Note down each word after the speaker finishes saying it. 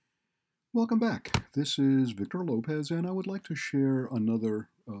Welcome back. This is Victor Lopez, and I would like to share another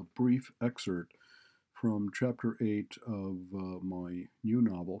brief excerpt from Chapter 8 of my new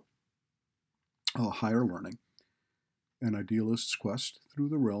novel, Higher Learning: An Idealist's Quest Through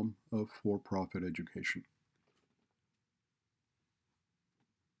the Realm of For Profit Education.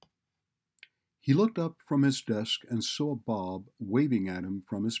 He looked up from his desk and saw Bob waving at him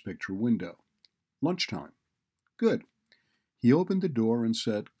from his picture window. Lunchtime. Good. He opened the door and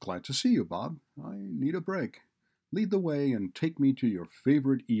said, "Glad to see you, Bob. I need a break. Lead the way and take me to your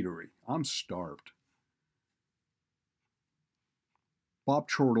favorite eatery. I'm starved." Bob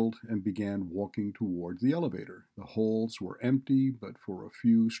chortled and began walking toward the elevator. The halls were empty but for a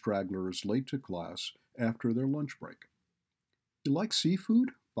few stragglers late to class after their lunch break. "You like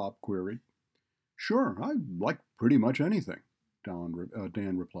seafood?" Bob queried. "Sure, I like pretty much anything,"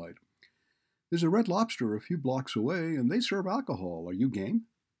 Dan replied. "There's a Red Lobster a few blocks away, and they serve alcohol. Are you game?"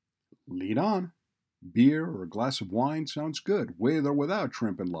 "Lead on. Beer or a glass of wine sounds good, with or without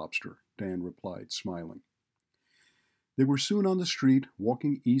shrimp and lobster," Dan replied, smiling. They were soon on the street,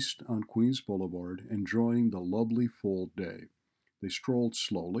 walking east on Queens Boulevard, enjoying the lovely fall day. They strolled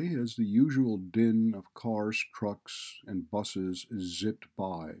slowly as the usual din of cars, trucks, and buses zipped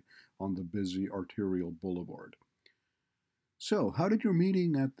by on the busy arterial boulevard. "So, how did your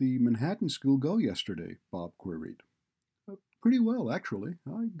meeting at the Manhattan School go yesterday?" Bob queried. "Pretty well, actually.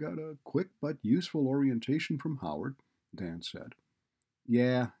 I got a quick but useful orientation from Howard," Dan said.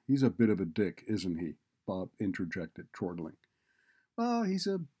 "Yeah, he's a bit of a dick, isn't he?" Bob interjected, chortling. He's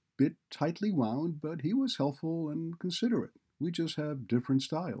a bit tightly wound, but he was helpful and considerate. We just have different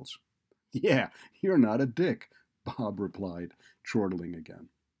styles." "Yeah, you're not a dick," Bob replied, chortling again.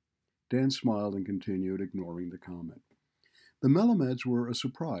 Dan smiled and continued, ignoring the comment. The Melameds were a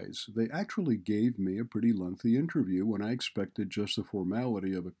surprise. They actually gave me a pretty lengthy interview when I expected just the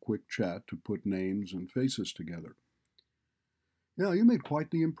formality of a quick chat to put names and faces together. "Yeah, you made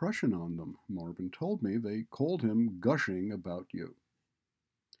quite the impression on them," Marvin told me. "They called him gushing about you."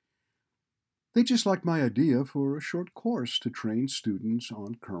 They just liked my idea for a short course to train students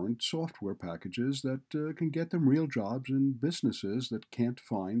on current software packages that can get them real jobs in businesses that can't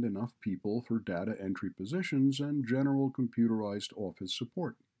find enough people for data entry positions and general computerized office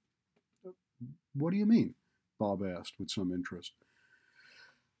support. "What do you mean?" Bob asked with some interest.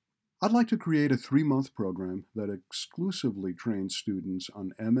 "I'd like to create a 3-month program that exclusively trains students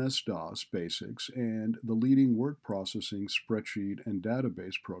on MS DOS basics and the leading word processing, spreadsheet, and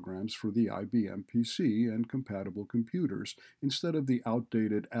database programs for the IBM PC and compatible computers instead of the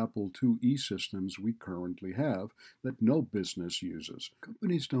outdated Apple IIe systems we currently have that no business uses.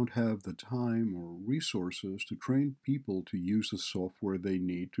 Companies don't have the time or resources to train people to use the software they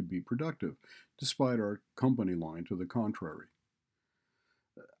need to be productive, despite our company line to the contrary."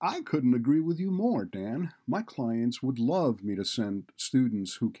 "I couldn't agree with you more, Dan. My clients would love me to send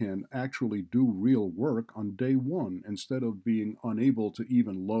students who can actually do real work on day one instead of being unable to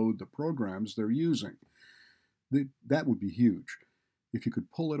even load the programs they're using. That would be huge. If you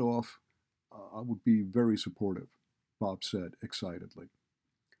could pull it off, I would be very supportive," Bob said excitedly.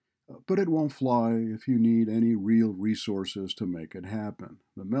 "But it won't fly if you need any real resources to make it happen.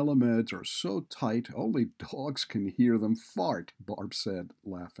 The Melameds are so tight only dogs can hear them fart," Bob said,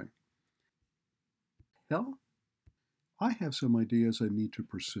 laughing. "Hell, I have some ideas I need to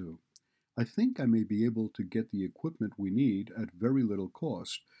pursue. I think I may be able to get the equipment we need at very little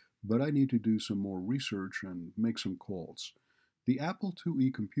cost, but I need to do some more research and make some calls. The Apple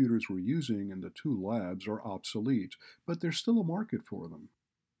IIe computers we're using in the two labs are obsolete, but there's still a market for them.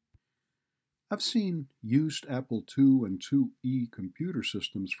 I've seen used Apple II and IIe computer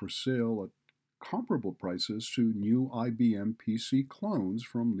systems for sale at comparable prices to new IBM PC clones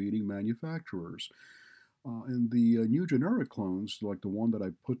from leading manufacturers. And the new generic clones, like the one that I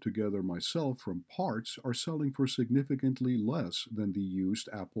put together myself from parts, are selling for significantly less than the used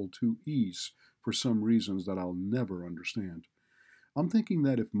Apple IIe's for some reasons that I'll never understand. I'm thinking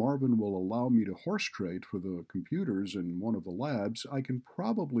that if Marvin will allow me to horse trade for the computers in one of the labs, I can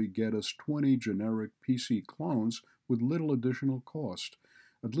probably get us 20 generic PC clones with little additional cost.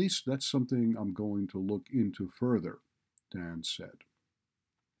 At least that's something I'm going to look into further," Dan said.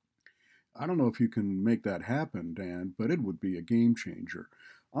 "I don't know if you can make that happen, Dan, but it would be a game changer.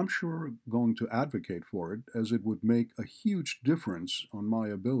 I'm sure going to advocate for it as it would make a huge difference on my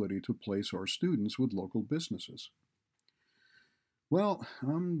ability to place our students with local businesses." "Well,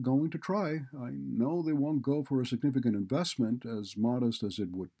 I'm going to try. I know they won't go for a significant investment, as modest as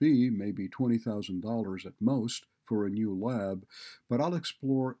it would be, maybe $20,000 at most, for a new lab, but I'll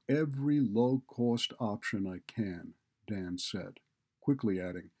explore every low cost option I can," Dan said, quickly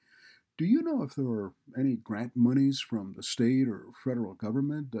adding, Do you know if there are any grant monies from the state or federal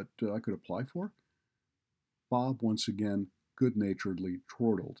government that I could apply for? Bob once again good naturedly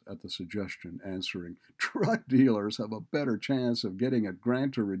chortled at the suggestion, answering, "Drug dealers have a better chance of getting a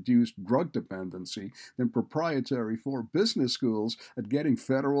grant to reduce drug dependency than proprietary for business schools at getting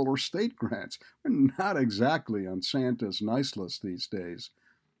federal or state grants. We're not exactly on Santa's nice list these days."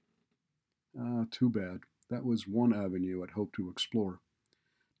 Ah, too bad. That was one avenue I'd hoped to explore.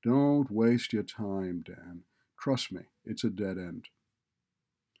 Don't waste your time, Dan. Trust me, it's a dead end.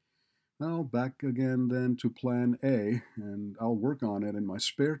 Well, back again then to plan A, and I'll work on it in my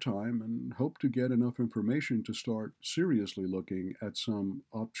spare time and hope to get enough information to start seriously looking at some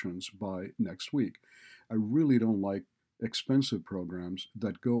options by next week. I really don't like expensive programs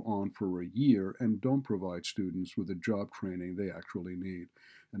that go on for a year and don't provide students with the job training they actually need.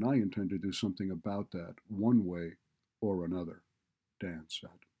 And I intend to do something about that one way or another, Dan said.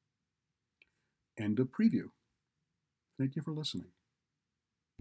 End of preview. Thank you for listening.